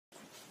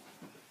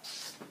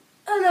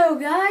Hello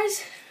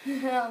guys,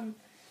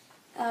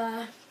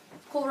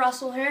 Cole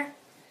Russell here.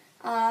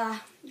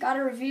 Got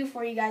a review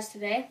for you guys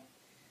today.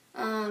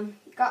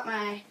 Got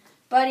my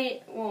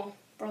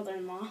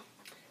brother-in-law.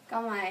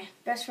 Got my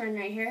best friend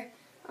right here.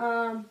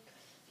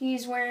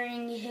 He's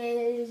wearing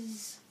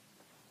his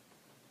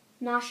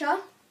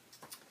Msha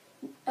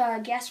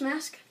gas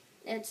mask.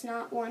 It's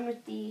not one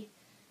with the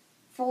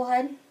full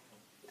head.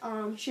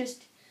 It's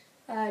just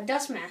a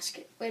dust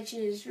mask, which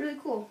is really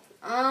cool.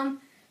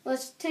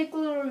 Let's take a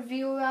little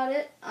review about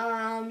it.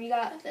 You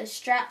got the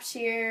straps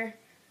here,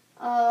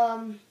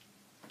 and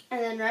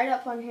then right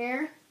up on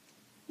here,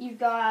 you've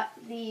got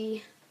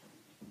the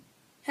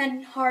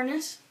head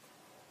harness,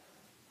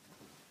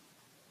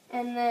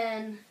 and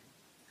then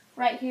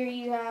right here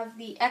you have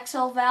the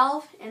exhale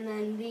valve, and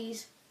then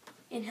these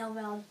inhale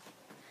valve,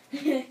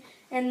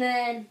 and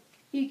then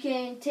you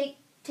can take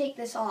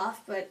this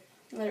off, but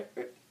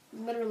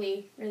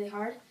literally really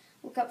hard.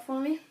 Look up for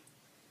me.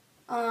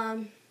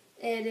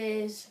 It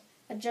is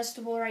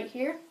adjustable right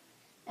here,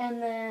 and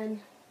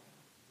then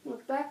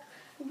look back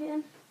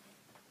again.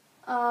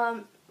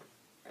 If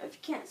you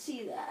can't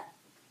see that,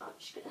 I'm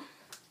just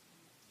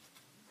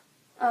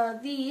gonna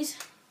these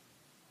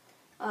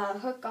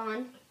hook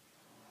on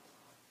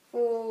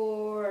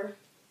for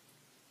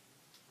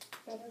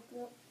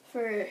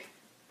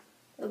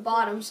the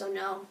bottom, so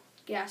no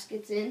gas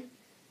gets in,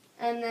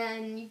 and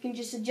then you can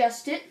just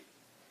adjust it.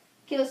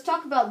 Okay, let's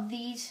talk about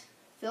these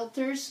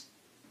filters.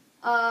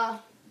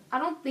 I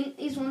don't think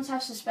these ones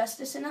have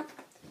asbestos in them.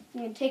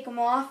 You can take them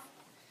off.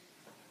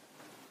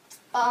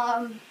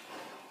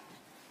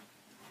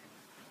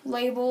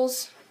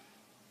 Labels,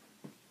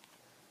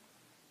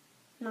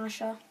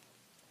 Msha,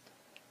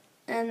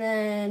 and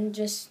then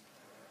just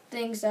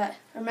things that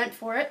are meant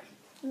for it.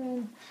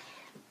 And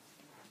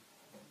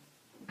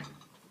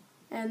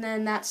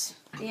then that's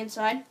the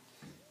inside.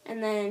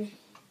 And then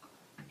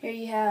here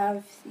you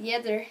have the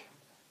other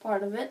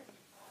part of it.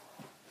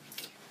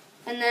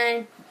 And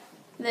then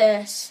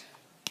this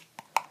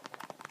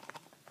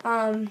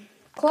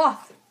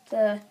cloth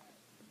to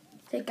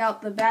take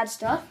out the bad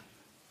stuff,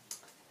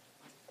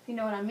 if you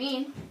know what I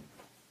mean.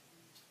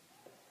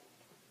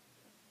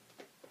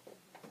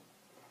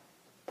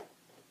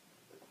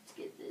 Let's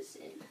get this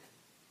in.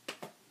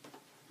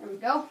 There we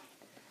go.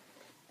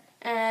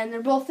 And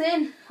they're both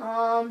in.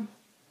 I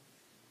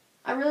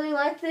really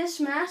like this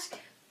mask.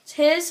 It's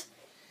his.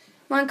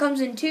 Mine comes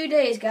in 2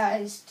 days,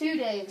 guys. 2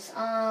 days.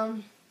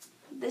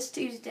 This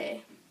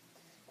Tuesday.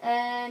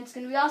 And it's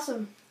going to be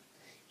awesome.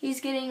 He's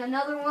getting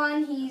another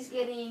one. He's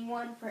getting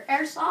one for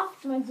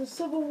airsoft. Mine's the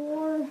Civil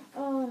War.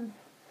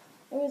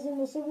 It was in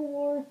the Civil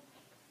War.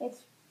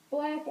 It's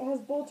black. It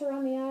has bolts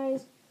around the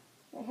eyes.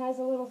 It has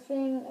a little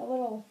thing, a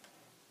little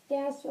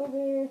gas over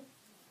here.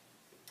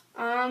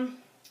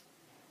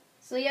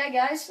 So yeah,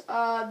 guys,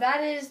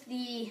 that is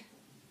the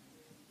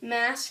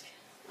mask.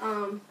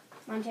 I'm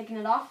taking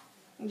it off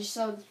and just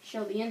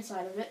show the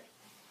inside of it.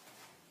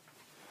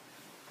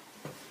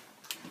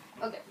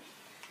 Okay.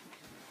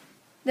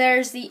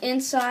 There's the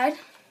inside.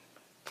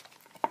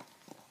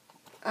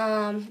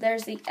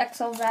 There's the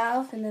exhale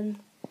valve, and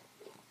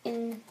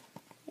then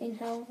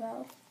inhale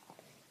valve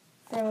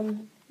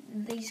from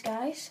these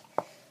guys.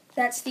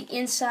 That's the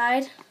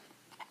inside.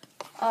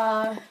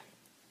 I've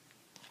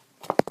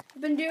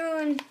been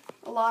doing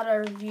a lot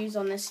of reviews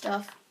on this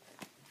stuff.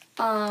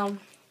 I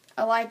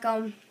like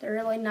them. They're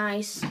really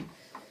nice.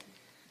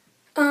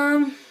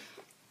 They're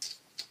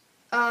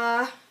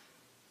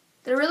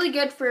really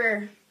good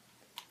for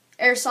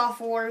airsoft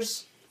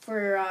wars,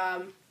 for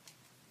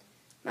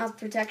mouth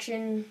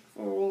protection,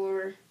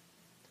 for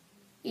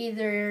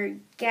either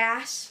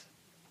gas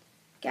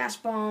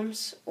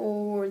bombs,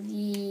 or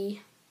the,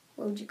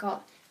 what would you call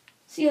it?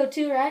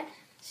 CO2, right?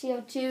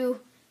 CO2 to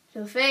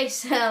the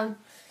face.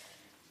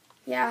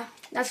 Yeah,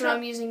 that's what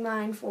I'm using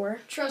mine for.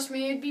 Trust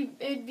me,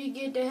 it'd be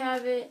good to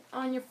have it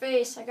on your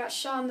face. I got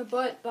shot in the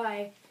butt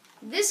by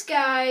this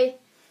guy,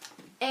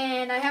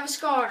 and I have a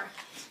scar.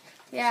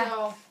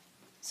 Yeah.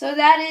 So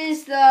that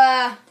is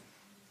the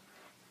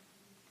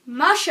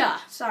Msha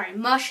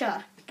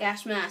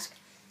gas mask.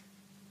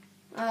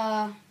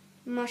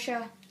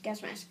 Msha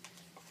gas mask.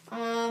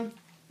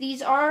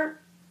 These are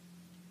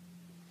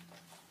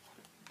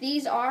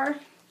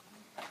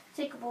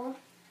takeable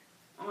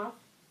off.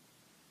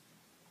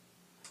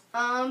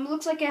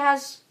 Looks like it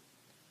has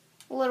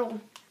a little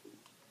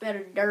bit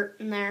of dirt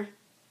in there.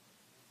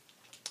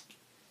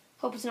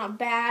 Hope it's not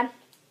bad.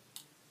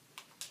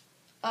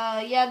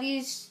 Yeah,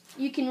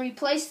 you can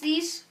replace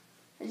these,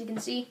 as you can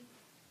see.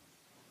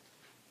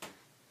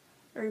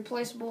 They're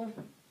replaceable.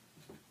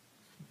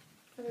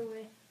 Other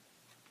way.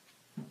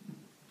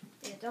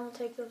 Yeah, don't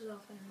take those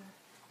off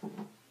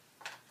anymore.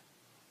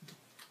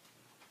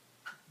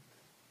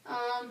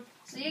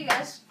 So yeah,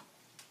 guys.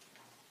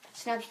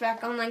 Snaps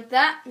back on like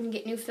that, and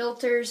get new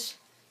filters.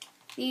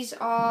 These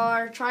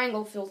are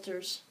triangle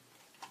filters.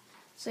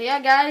 So yeah,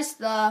 guys,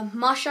 the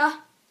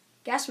Msha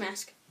gas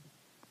mask,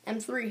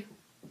 M3.